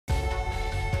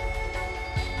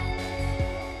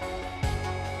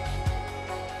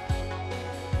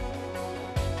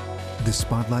This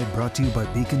spotlight brought to you by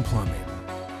Beacon Plumbing.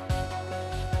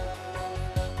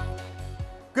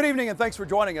 Good evening and thanks for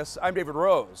joining us. I'm David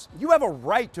Rose. You have a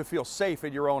right to feel safe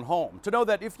in your own home, to know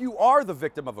that if you are the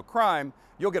victim of a crime,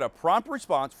 you'll get a prompt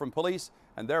response from police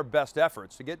and their best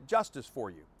efforts to get justice for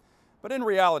you. But in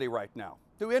reality right now,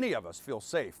 do any of us feel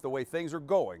safe the way things are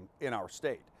going in our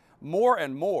state? More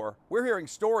and more, we're hearing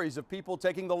stories of people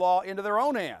taking the law into their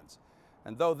own hands.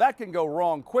 And though that can go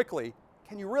wrong quickly,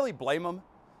 can you really blame them?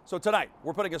 So tonight,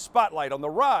 we're putting a spotlight on the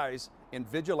rise in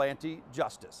vigilante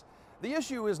justice. The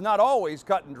issue is not always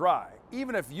cut and dry.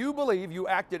 Even if you believe you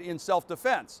acted in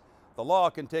self-defense, the law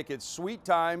can take its sweet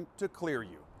time to clear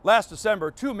you. Last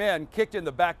December, two men kicked in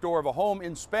the back door of a home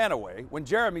in Spanaway when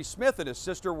Jeremy Smith and his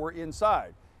sister were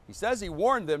inside. He says he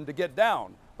warned them to get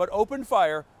down, but opened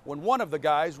fire when one of the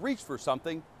guys reached for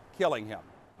something, killing him.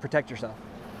 Protect yourself.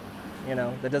 You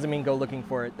know, that doesn't mean go looking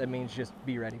for it. That means just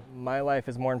be ready. My life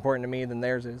is more important to me than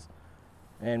theirs is.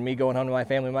 And me going home to my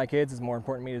family and my kids is more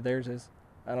important to me than theirs is.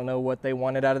 I don't know what they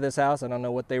wanted out of this house. I don't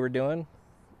know what they were doing,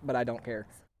 but I don't care.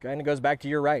 Kind of goes back to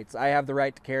your rights. I have the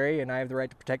right to carry, and I have the right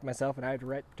to protect myself, and I have the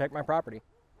right to protect my property.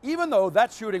 Even though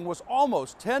that shooting was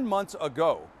almost 10 months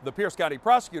ago, the Pierce County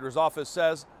Prosecutor's Office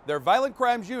says their Violent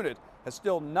Crimes Unit has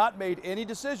still not made any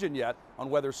decision yet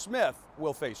on whether Smith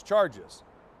will face charges.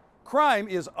 Crime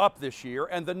is up this year,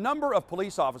 and the number of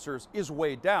police officers is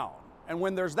way down. And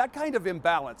when there's that kind of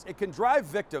imbalance, it can drive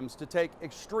victims to take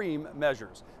extreme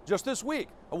measures. Just this week,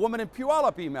 a woman in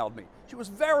Puyallup emailed me. She was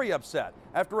very upset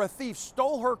after a thief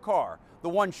stole her car, the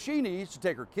one she needs to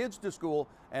take her kids to school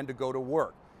and to go to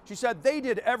work. She said they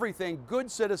did everything good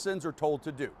citizens are told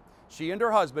to do. She and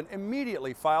her husband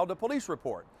immediately filed a police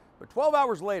report. But 12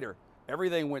 hours later,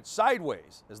 everything went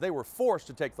sideways as they were forced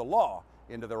to take the law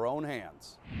into their own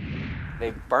hands.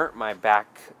 They burnt my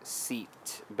back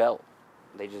seat belt.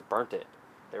 They just burnt it.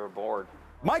 They were bored.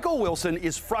 Michael Wilson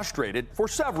is frustrated for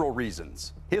several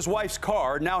reasons. His wife's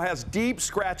car now has deep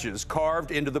scratches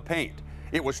carved into the paint.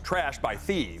 It was trashed by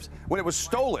thieves when it was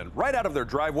stolen right out of their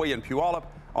driveway in Puyallup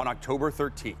on October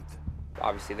 13th.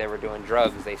 Obviously, they were doing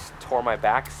drugs. They tore my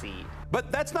back seat.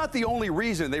 But that's not the only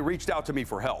reason they reached out to me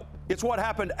for help. It's what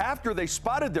happened after they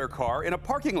spotted their car in a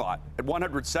parking lot at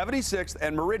 176th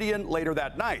and Meridian later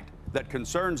that night that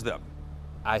concerns them.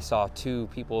 I saw two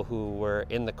people who were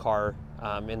in the car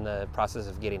in the process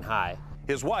of getting high.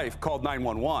 His wife called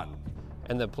 911.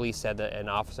 And the police said that an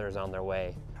officer is on their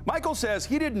way. Michael says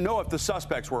he didn't know if the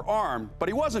suspects were armed, but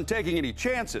he wasn't taking any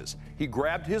chances. He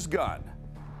grabbed his gun.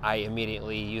 I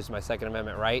immediately used my Second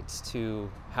Amendment rights to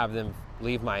have them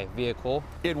leave my vehicle.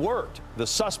 It worked. The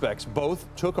suspects both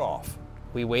took off.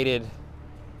 We waited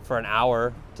for an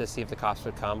hour to see if the cops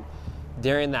would come.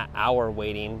 During that hour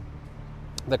waiting,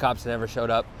 the cops never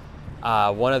showed up.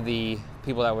 One of the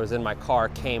people that was in my car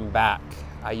came back.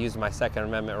 I used my Second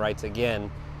Amendment rights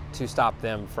again to stop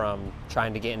them from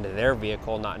trying to get into their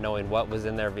vehicle, not knowing what was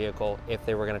in their vehicle, if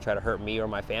they were gonna try to hurt me or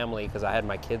my family, because I had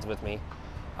my kids with me.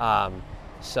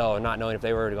 So not knowing if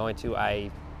they were going to,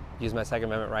 I used my Second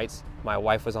Amendment rights. My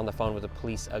wife was on the phone with the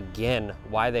police again,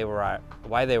 why they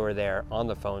were there on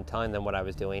the phone, telling them what I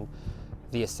was doing.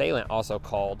 The assailant also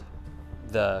called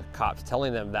the cops,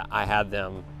 telling them that I had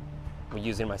them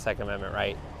using my Second Amendment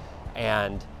right,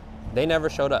 and they never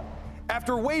showed up.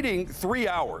 After waiting 3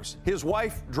 hours, his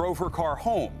wife drove her car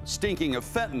home, stinking of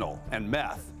fentanyl and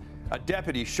meth. A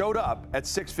deputy showed up at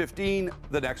 6:15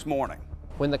 the next morning.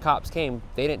 When the cops came,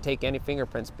 they didn't take any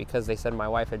fingerprints because they said my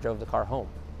wife had drove the car home.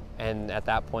 And at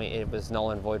that point, it was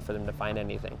null and void for them to find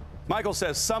anything. Michael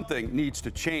says something needs to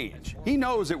change. He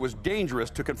knows it was dangerous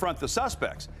to confront the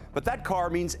suspects, but that car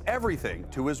means everything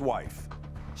to his wife.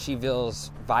 She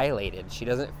feels violated. She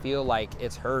doesn't feel like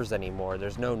it's hers anymore.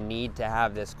 There's no need to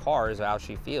have this car is how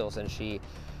she feels. And she,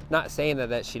 not saying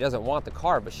that she doesn't want the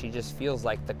car, but she just feels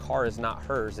like the car is not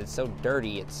hers. It's so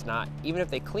dirty. It's not, even if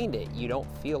they cleaned it, you don't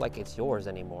feel like it's yours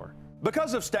anymore.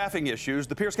 Because of staffing issues,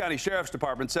 the Pierce County Sheriff's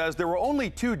Department says there were only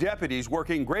 2 deputies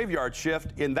working graveyard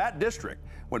shift in that district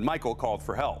when Michael called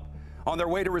for help. On their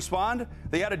way to respond,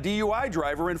 they had a DUI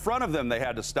driver in front of them they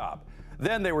had to stop.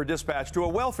 Then they were dispatched to a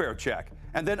welfare check,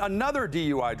 and then another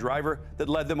DUI driver that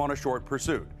led them on a short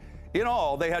pursuit. In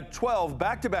all, they had 12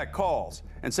 back-to-back calls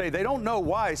and say they don't know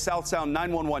why South Sound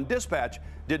 911 dispatch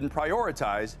didn't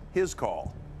prioritize his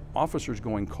call. Officers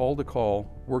going call to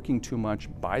call, working too much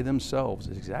by themselves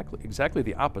is exactly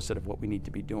the opposite of what we need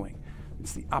to be doing.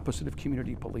 It's the opposite of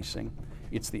community policing.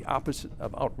 It's the opposite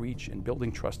of outreach and building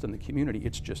trust in the community.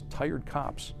 It's just tired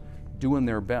cops doing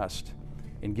their best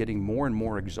and getting more and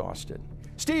more exhausted.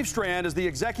 Steve Strand is the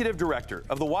executive director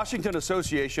of the Washington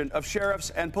Association of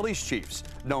Sheriffs and Police Chiefs,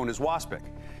 known as WASPIC.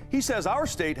 He says our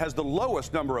state has the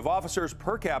lowest number of officers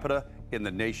per capita in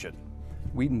the nation.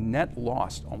 We net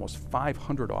lost almost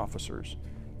 500 officers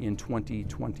in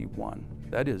 2021.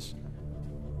 That is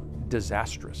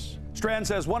disastrous. Strand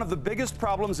says one of the biggest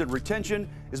problems in retention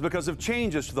is because of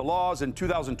changes to the laws in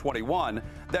 2021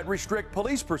 that restrict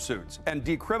police pursuits and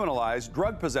decriminalize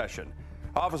drug possession.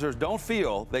 Officers don't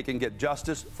feel they can get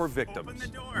justice for victims. Open the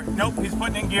door. Nope, he's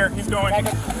putting in gear. He's going.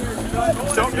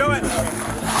 Don't do it.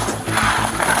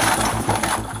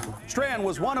 Strand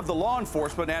was one of the law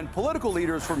enforcement and political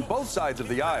leaders from both sides of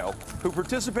the aisle who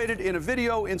participated in a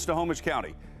video in Snohomish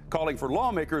County, calling for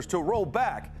lawmakers to roll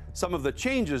back some of the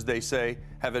changes they say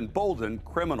have emboldened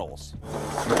criminals.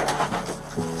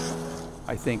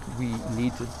 I think we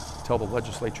need to tell the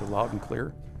legislature loud and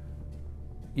clear,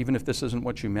 even if this isn't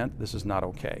what you meant, this is not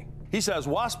okay. He says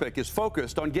WASPIC is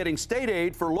focused on getting state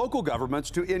aid for local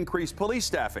governments to increase police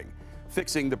staffing,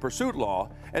 fixing the pursuit law,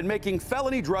 and making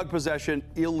felony drug possession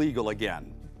illegal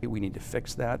again. We need to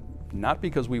fix that, not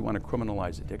because we want to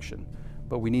criminalize addiction,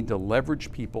 but we need to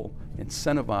leverage people,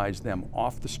 incentivize them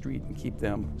off the street and keep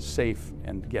them safe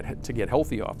and get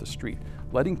healthy off the street.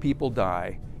 Letting people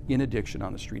die in addiction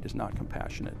on the street is not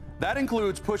compassionate. That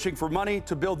includes pushing for money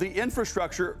to build the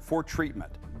infrastructure for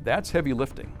treatment. That's heavy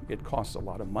lifting. It costs a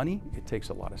lot of money, it takes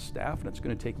a lot of staff, and it's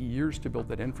going to take years to build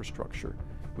that infrastructure.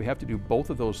 We have to do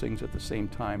both of those things at the same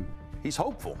time. He's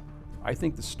hopeful. I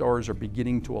think the stars are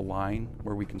beginning to align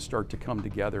where we can start to come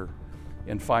together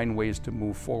and find ways to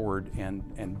move forward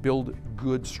and build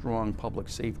good, strong public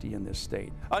safety in this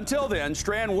state. Until then,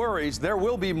 Strand worries there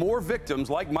will be more victims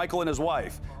like Michael and his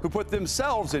wife who put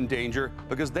themselves in danger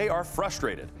because they are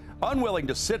frustrated, unwilling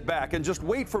to sit back and just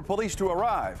wait for police to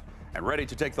arrive, and ready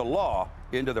to take the law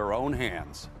into their own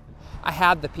hands. I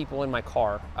had the people in my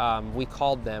car. We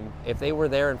called them. If they were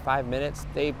there in 5 minutes,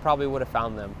 they probably would have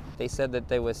found them. They said that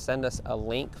they would send us a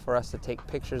link for us to take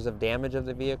pictures of damage of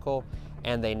the vehicle,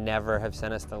 and they never have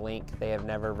sent us the link. They have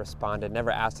never responded,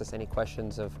 never asked us any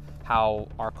questions of how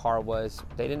our car was.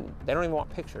 They don't even want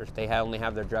pictures. They only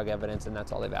have their drug evidence, and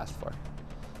that's all they've asked for.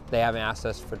 They haven't asked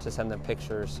us to send them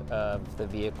pictures of the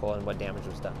vehicle and what damage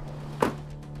was done.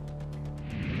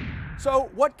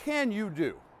 So what can you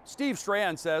do? Steve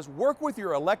Strand says work with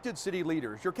your elected city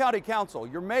leaders, your county council,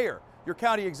 your mayor, your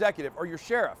county executive, or your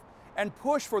sheriff, and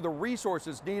push for the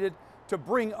resources needed to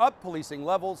bring up policing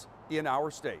levels in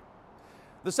our state.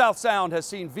 The South Sound has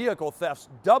seen vehicle thefts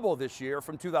double this year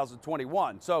from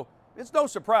 2021, so it's no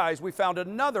surprise we found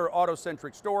another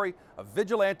auto-centric story of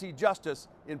vigilante justice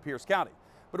in Pierce County.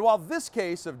 But while this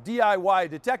case of DIY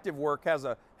detective work has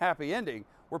a happy ending,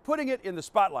 we're putting it in the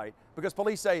spotlight because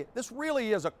police say this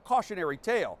really is a cautionary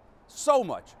tale. So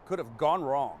much could have gone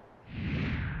wrong.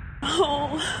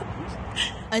 Oh.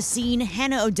 A scene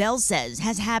Hannah Odell says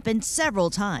has happened several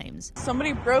times.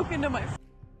 Somebody broke into my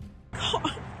car.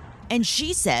 And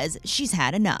she says she's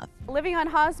had enough. Living on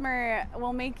Hosmer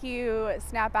will make you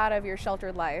snap out of your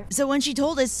sheltered life. So when she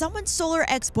told us someone stole her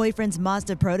ex-boyfriend's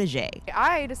Mazda Protege,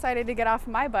 I decided to get off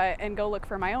my butt and go look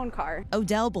for my own car.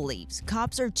 Odell believes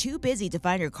cops are too busy to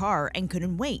find her car and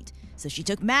couldn't wait, so she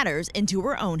took matters into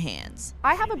her own hands.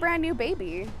 I have a brand new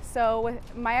baby, so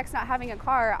with my ex not having a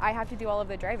car, I have to do all of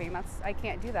the driving. I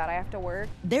can't do that. I have to work.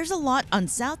 There's a lot on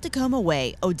South Tacoma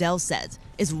Way, Odell says,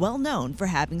 is well known for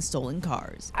having stolen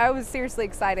cars. I was seriously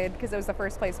excited because it was the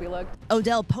first place we looked.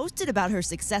 Odell posted about her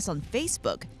success on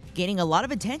Facebook, gaining a lot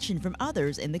of attention from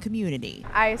others in the community.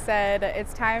 I said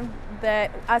it's time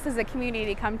that us as a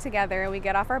community come together and we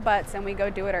get off our butts and we go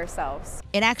do it ourselves.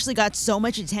 It actually got so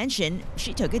much attention,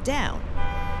 she took it down.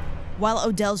 While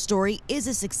Odell's story is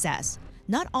a success,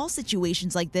 not all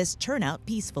situations like this turn out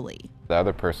peacefully. The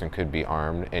other person could be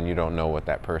armed and you don't know what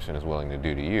that person is willing to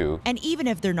do to you. And even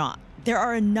if they're not, there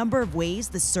are a number of ways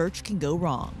the search can go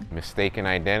wrong. Mistaken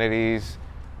identities,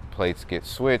 plates get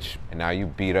switched, and now you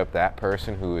beat up that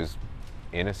person who is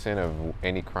innocent of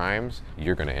any crimes.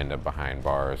 You're going to end up behind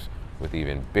bars with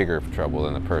even bigger trouble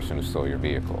than the person who stole your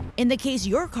vehicle. In the case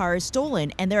your car is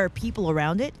stolen and there are people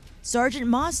around it, Sergeant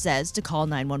Moss says to call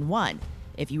 911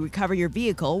 if you recover your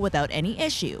vehicle without any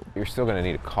issue. You're still going to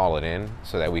need to call it in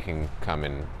so that we can come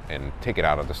in and take it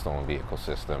out of the stolen vehicle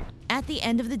system. At the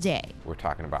end of the day, we're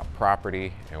talking about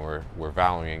property, and we're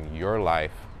valuing your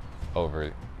life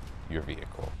over your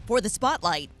vehicle. For the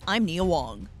Spotlight, I'm Nia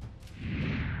Wong.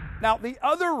 Now, the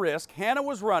other risk Hannah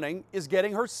was running is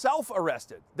getting herself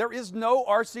arrested. There is no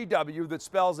RCW that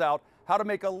spells out how to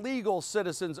make a legal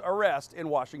citizen's arrest in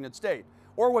Washington state,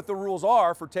 or what the rules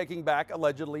are for taking back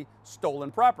allegedly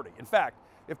stolen property. In fact,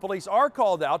 if police are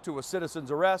called out to a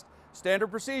citizen's arrest, standard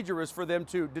procedure is for them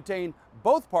to detain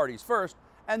both parties first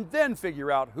and then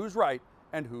figure out who's right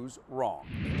and who's wrong.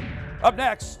 Up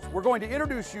next, we're going to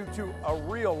introduce you to a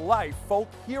real-life folk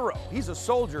hero. He's a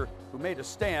soldier who made a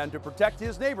stand to protect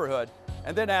his neighborhood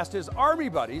and then asked his Army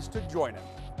buddies to join him.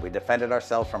 We defended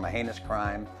ourselves from a heinous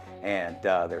crime, and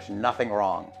there's nothing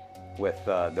wrong with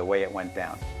the way it went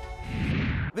down.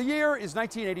 The year is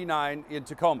 1989 in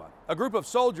Tacoma. A group of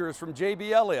soldiers from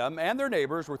JBLM and their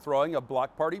neighbors were throwing a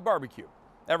block party barbecue.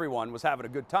 Everyone was having a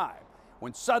good time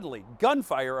when suddenly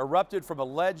gunfire erupted from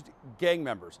alleged gang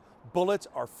members. Bullets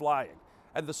are flying,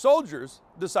 and the soldiers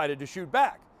decided to shoot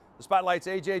back. The Spotlight's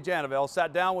AJ Janavel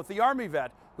sat down with the Army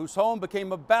vet whose home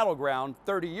became a battleground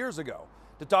 30 years ago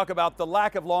to talk about the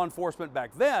lack of law enforcement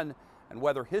back then and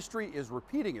whether history is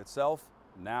repeating itself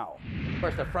now. Of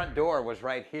course, the front door was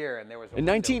right here, and there was a In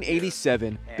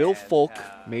 1987, Bill Folk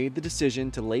made the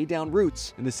decision to lay down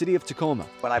roots in the city of Tacoma.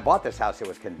 When I bought this house, it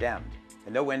was condemned.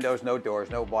 And no windows, no doors,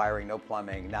 no wiring, no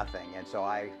plumbing, nothing. And so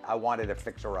I wanted a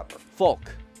fixer-upper.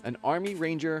 Folk, an Army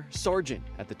Ranger sergeant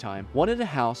at the time, wanted a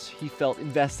house he felt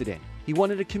invested in. He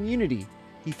wanted a community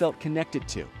he felt connected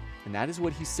to. And that is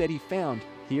what he said he found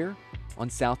here on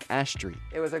South Ash Street.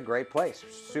 It was a great place,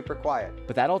 super quiet.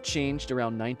 But that all changed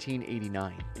around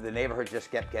 1989. The neighborhood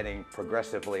just kept getting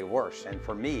progressively worse. And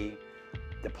for me,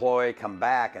 deploy, come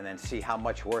back, and then see how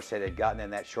much worse it had gotten in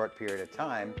that short period of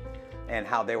time and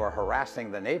how they were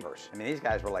harassing the neighbors. I mean, these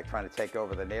guys were like trying to take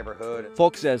over the neighborhood.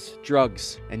 Folk says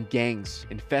drugs and gangs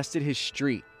infested his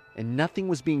street and nothing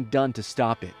was being done to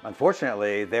stop it.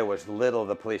 Unfortunately, there was little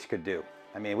the police could do.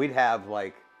 I mean, we'd have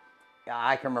like,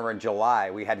 I can remember in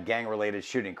July, we had gang-related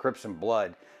shooting, Crips and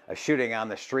Blood, a shooting on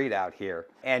the street out here.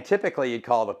 And typically you'd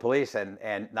call the police and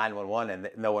 911 and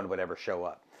no one would ever show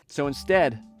up. So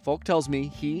instead, Folk tells me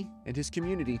he and his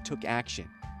community took action.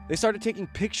 They started taking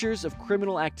pictures of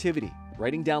criminal activity,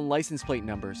 writing down license plate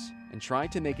numbers, and trying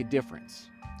to make a difference.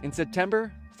 In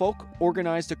September, Folk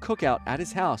organized a cookout at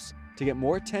his house to get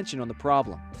more attention on the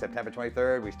problem. September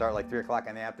 23rd, we start like 3 o'clock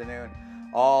in the afternoon.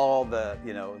 All the,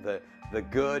 the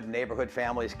good neighborhood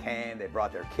families came. They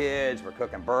brought their kids. We're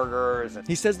cooking burgers.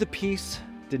 He says the peace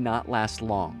did not last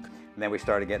long. And then we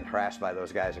started getting harassed by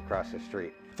those guys across the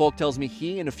street. Folk tells me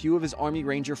he and a few of his Army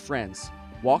Ranger friends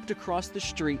walked across the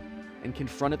street and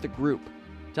confronted the group,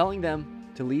 telling them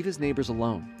to leave his neighbors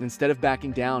alone. Instead of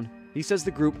backing down, he says the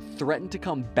group threatened to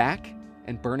come back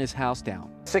and burn his house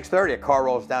down. 6:30, a car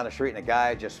rolls down the street and a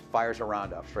guy just fires a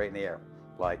roundoff straight in the air.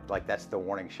 Like that's the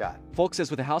warning shot. Folk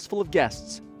says with a house full of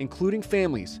guests, including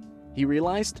families, he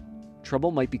realized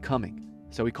trouble might be coming.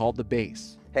 So he called the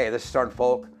base. Hey, this is Sergeant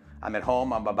Folk. I'm at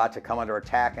home, I'm about to come under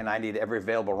attack, and I need every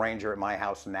available Ranger at my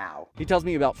house now. He tells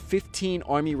me about 15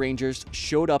 Army Rangers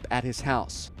showed up at his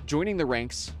house, joining the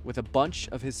ranks with a bunch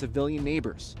of his civilian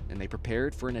neighbors, and they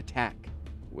prepared for an attack,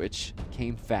 which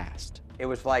came fast. It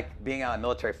was like being on a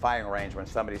military firing range when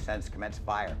somebody sends commence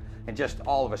fire, and just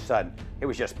all of a sudden, it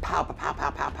was just pow, pow, pow, pow,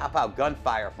 pow, pow, pow,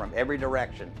 gunfire from every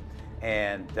direction.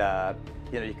 And,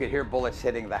 you could hear bullets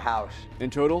hitting the house. In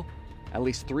total, at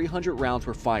least 300 rounds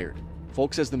were fired.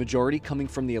 Folk says the majority coming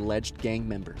from the alleged gang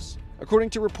members. According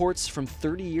to reports from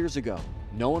 30 years ago,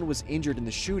 no one was injured in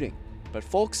the shooting, but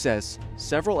Folk says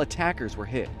several attackers were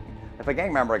hit. If a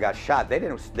gang member got shot, they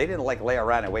didn't like lay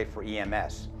around and wait for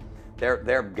EMS.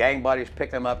 Their gang buddies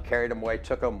picked them up, carried them away,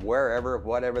 took them wherever,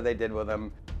 whatever they did with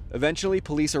them. Eventually,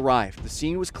 police arrived. The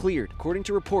scene was cleared. According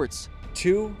to reports,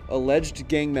 2 alleged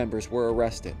gang members were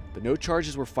arrested, but no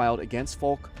charges were filed against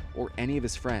Folk or any of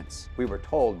his friends. We were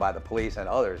told by the police and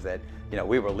others that,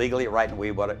 we were legally right and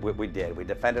we did. We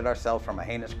defended ourselves from a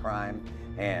heinous crime,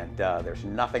 and there's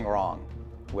nothing wrong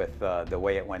with the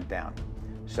way it went down.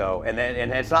 So, and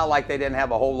it's not like they didn't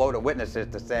have a whole load of witnesses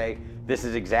to say this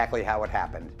is exactly how it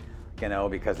happened,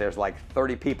 because there's like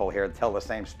 30 people here that tell the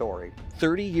same story.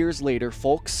 30 years later,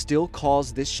 Folk still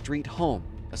calls this street home.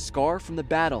 A scar from the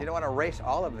battle. You don't want to erase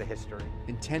all of the history.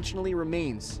 Intentionally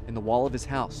remains in the wall of his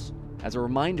house as a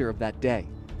reminder of that day.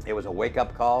 It was a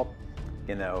wake-up call,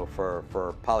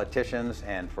 for politicians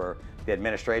and for the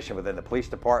administration within the police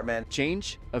department.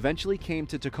 Change eventually came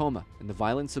to Tacoma and the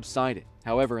violence subsided.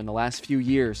 However, in the last few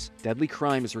years, deadly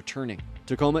crime is returning.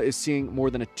 Tacoma is seeing more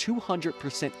than a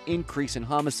 200% increase in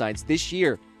homicides this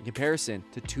year in comparison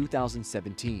to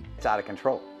 2017. It's out of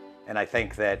control. And I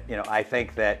think that,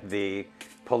 the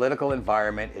political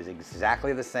environment is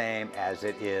exactly the same as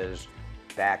it is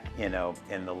back, in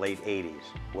the late 80s,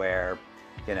 where,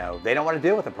 they don't want to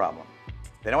deal with the problem.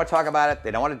 They don't want to talk about it. They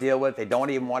don't want to deal with it. They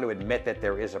don't even want to admit that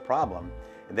there is a problem.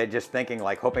 They're just thinking,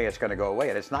 hoping it's going to go away,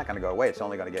 and it's not going to go away. It's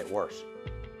only going to get worse.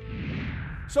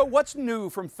 So what's new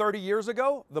from 30 years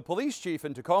ago? The police chief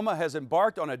in Tacoma has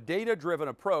embarked on a data-driven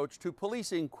approach to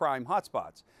policing crime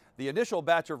hotspots. The initial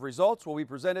batch of results will be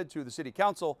presented to the City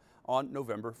Council on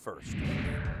November 1st.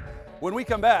 When we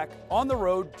come back, on the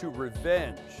road to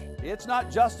revenge. It's not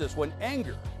justice when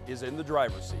anger is in the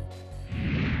driver's seat.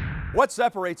 What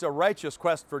separates a righteous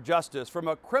quest for justice from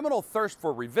a criminal thirst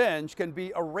for revenge can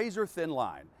be a razor-thin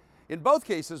line. In both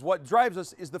cases, what drives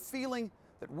us is the feeling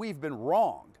that we've been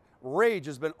wronged. Rage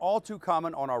has been all too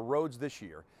common on our roads this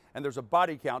year, and there's a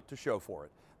body count to show for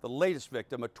it. The latest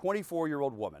victim, a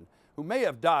 24-year-old woman who may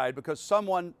have died because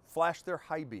someone flashed their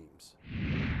high beams.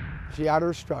 She had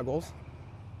her struggles,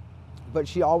 but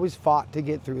she always fought to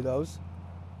get through those.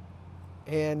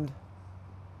 And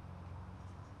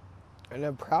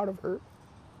I'm proud of her.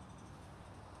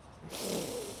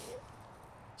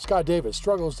 Scott Davis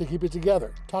struggles to keep it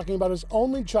together, talking about his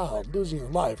only child losing her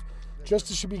life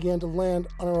just as she began to land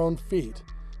on her own feet.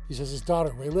 He says his daughter,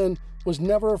 Raylyn, was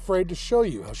never afraid to show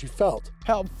you how she felt.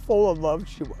 How full of love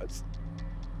she was.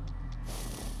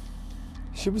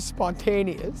 She was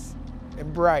spontaneous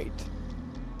and bright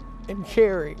and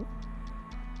caring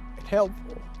and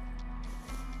helpful.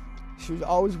 She was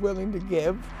always willing to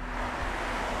give.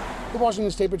 The Washington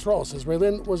State Patrol says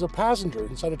Raylyn was a passenger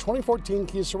inside a 2014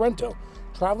 Kia Sorento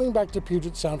traveling back to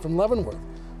Puget Sound from Leavenworth.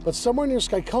 But somewhere near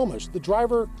Skycomish, the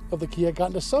driver of the Kia got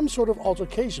into some sort of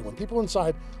altercation when people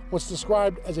inside what's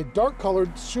described as a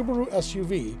dark-colored Subaru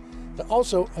SUV that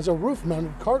also has a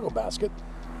roof-mounted cargo basket.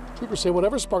 Troopers say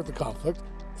whatever sparked the conflict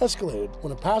escalated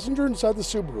when a passenger inside the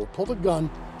Subaru pulled a gun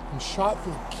and shot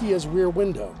through the Kia's rear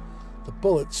window. The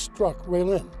bullet struck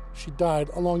Raylyn. She died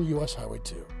along U.S. Highway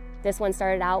 2. This one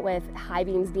started out with high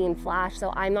beams being flashed,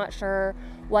 so I'm not sure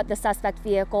what the suspect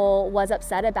vehicle was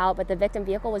upset about, but the victim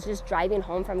vehicle was just driving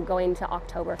home from going to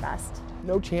Oktoberfest.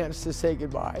 No chance to say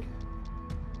goodbye.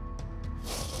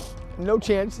 No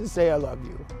chance to say I love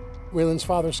you. Raylyn's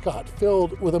father, Scott,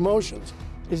 filled with emotions.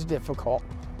 It's difficult.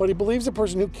 But he believes the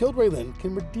person who killed Raylyn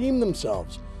can redeem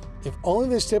themselves if only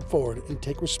they step forward and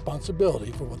take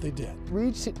responsibility for what they did.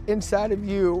 Reach inside of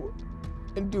you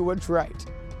and do what's right.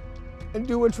 And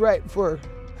do what's right for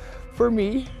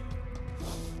me,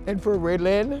 and for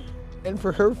Raylyn, and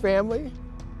for her family,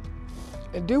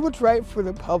 and do what's right for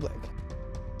the public.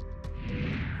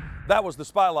 That was the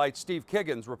Spotlight's Steve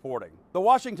Kiggins reporting. The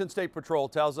Washington State Patrol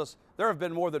tells us there have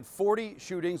been more than 40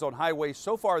 shootings on highways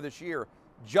so far this year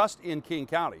just in King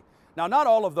County. Now, not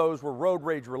all of those were road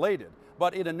rage related,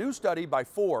 but in a new study by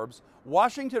Forbes,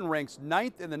 Washington ranks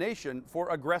 9th in the nation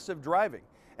for aggressive driving.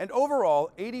 And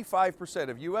overall, 85%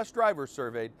 of U.S. drivers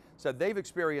surveyed said they've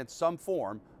experienced some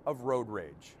form of road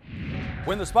rage.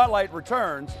 When the Spotlight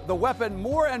returns, the weapon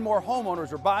more and more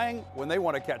homeowners are buying when they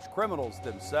want to catch criminals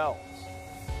themselves.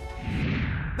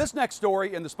 This next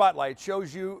story in the Spotlight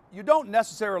shows you don't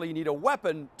necessarily need a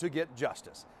weapon to get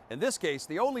justice. In this case,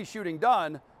 the only shooting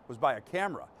done was by a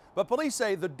camera. But police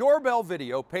say the doorbell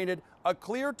video painted a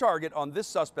clear target on this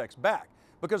suspect's back,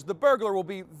 because the burglar will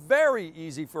be very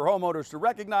easy for homeowners to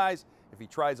recognize if he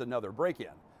tries another break-in.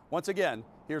 Once again,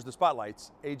 here's the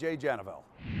Spotlight's AJ Janavel.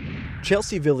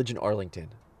 Chelsea Village in Arlington,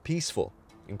 peaceful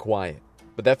and quiet.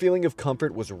 But that feeling of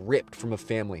comfort was ripped from a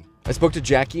family. I spoke to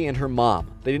Jackie and her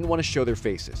mom. They didn't want to show their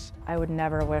faces. I would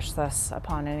never wish this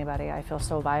upon anybody. I feel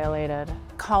so violated.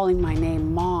 Calling my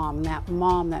name mom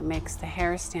that makes the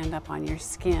hair stand up on your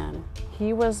skin.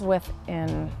 He was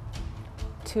within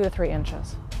 2 to 3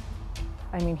 inches.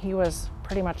 I mean, he was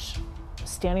pretty much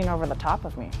standing over the top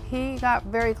of me. He got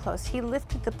very close. He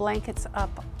lifted the blankets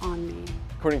up on me.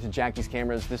 According to Jackie's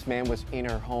cameras, this man was in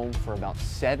her home for about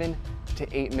 7 to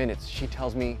 8 minutes. She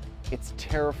tells me it's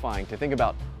terrifying to think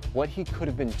about what he could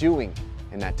have been doing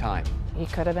in that time. He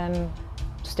could have been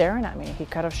staring at me. He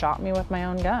could have shot me with my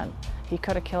own gun. He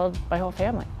could have killed my whole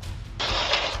family.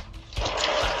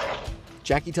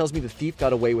 Jackie tells me the thief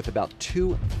got away with about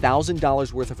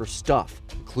 $2,000 worth of her stuff,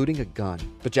 including a gun.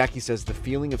 But Jackie says the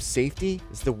feeling of safety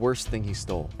is the worst thing he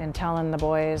stole. And telling the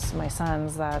boys, my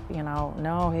sons, that,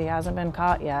 no, he hasn't been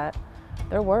caught yet,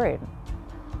 they're worried.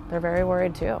 They're very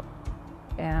worried too.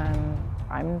 And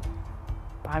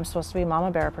I'm supposed to be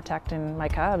mama bear protecting my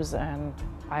cubs, and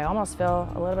I almost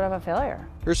feel a little bit of a failure.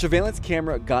 Her surveillance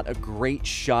camera got a great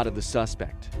shot of the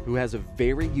suspect, who has a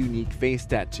very unique face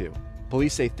tattoo.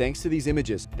 Police say thanks to these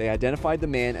images, they identified the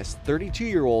man as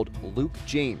 32-year-old Luke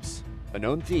James, a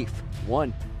known thief,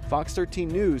 one Fox 13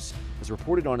 News has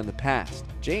reported on in the past.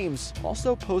 James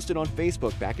also posted on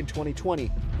Facebook back in 2020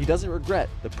 he doesn't regret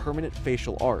the permanent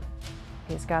facial art.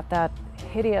 He's got that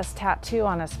hideous tattoo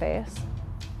on his face.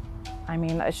 I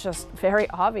mean, it's just very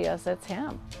obvious it's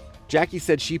him. Jackie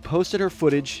said she posted her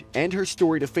footage and her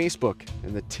story to Facebook,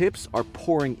 and the tips are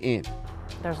pouring in.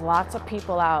 There's lots of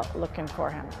people out looking for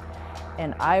him,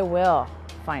 and I will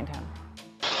find him.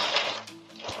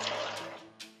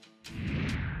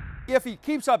 If he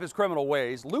keeps up his criminal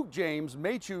ways, Luke James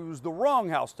may choose the wrong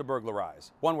house to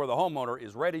burglarize, one where the homeowner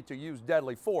is ready to use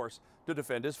deadly force to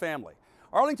defend his family.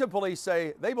 Arlington police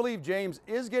say they believe James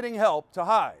is getting help to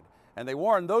hide, and they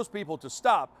warn those people to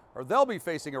stop or they'll be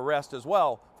facing arrest as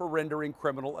well for rendering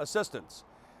criminal assistance.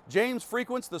 James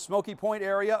frequents the Smoky Point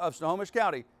area of Snohomish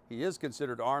County. He is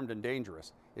considered armed and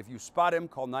dangerous. If you spot him,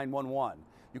 call 911.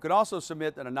 You can also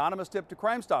submit an anonymous tip to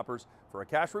Crime Stoppers for a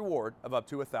cash reward of up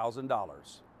to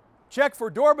 $1,000. Check for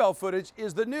doorbell footage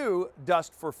is the new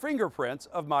dust for fingerprints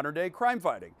of modern-day crime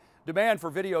fighting. Demand for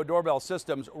video doorbell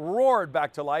systems roared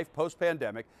back to life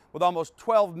post-pandemic, with almost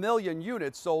 12 million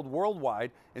units sold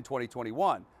worldwide in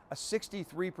 2021, a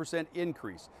 63%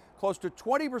 increase. Close to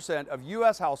 20% of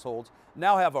U.S. households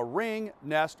now have a Ring,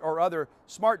 Nest, or other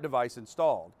smart device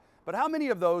installed. But how many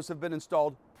of those have been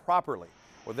installed properly?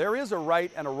 Well, there is a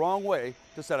right and a wrong way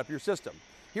to set up your system.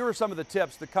 Here are some of the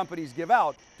tips the companies give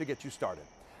out to get you started.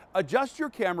 Adjust your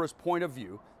camera's point of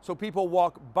view so people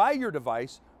walk by your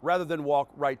device rather than walk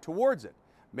right towards it.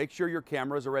 Make sure your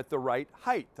cameras are at the right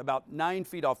height. About 9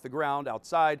 feet off the ground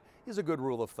outside is a good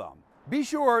rule of thumb. Be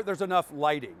sure there's enough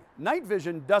lighting. Night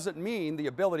vision doesn't mean the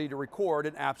ability to record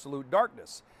in absolute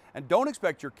darkness. And don't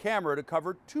expect your camera to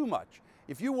cover too much.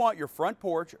 If you want your front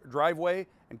porch, driveway,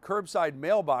 and curbside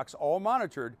mailbox all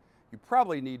monitored, you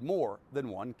probably need more than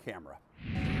one camera.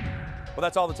 Well,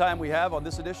 that's all the time we have on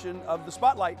this edition of The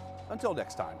Spotlight. Until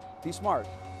next time, be smart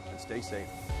and stay safe.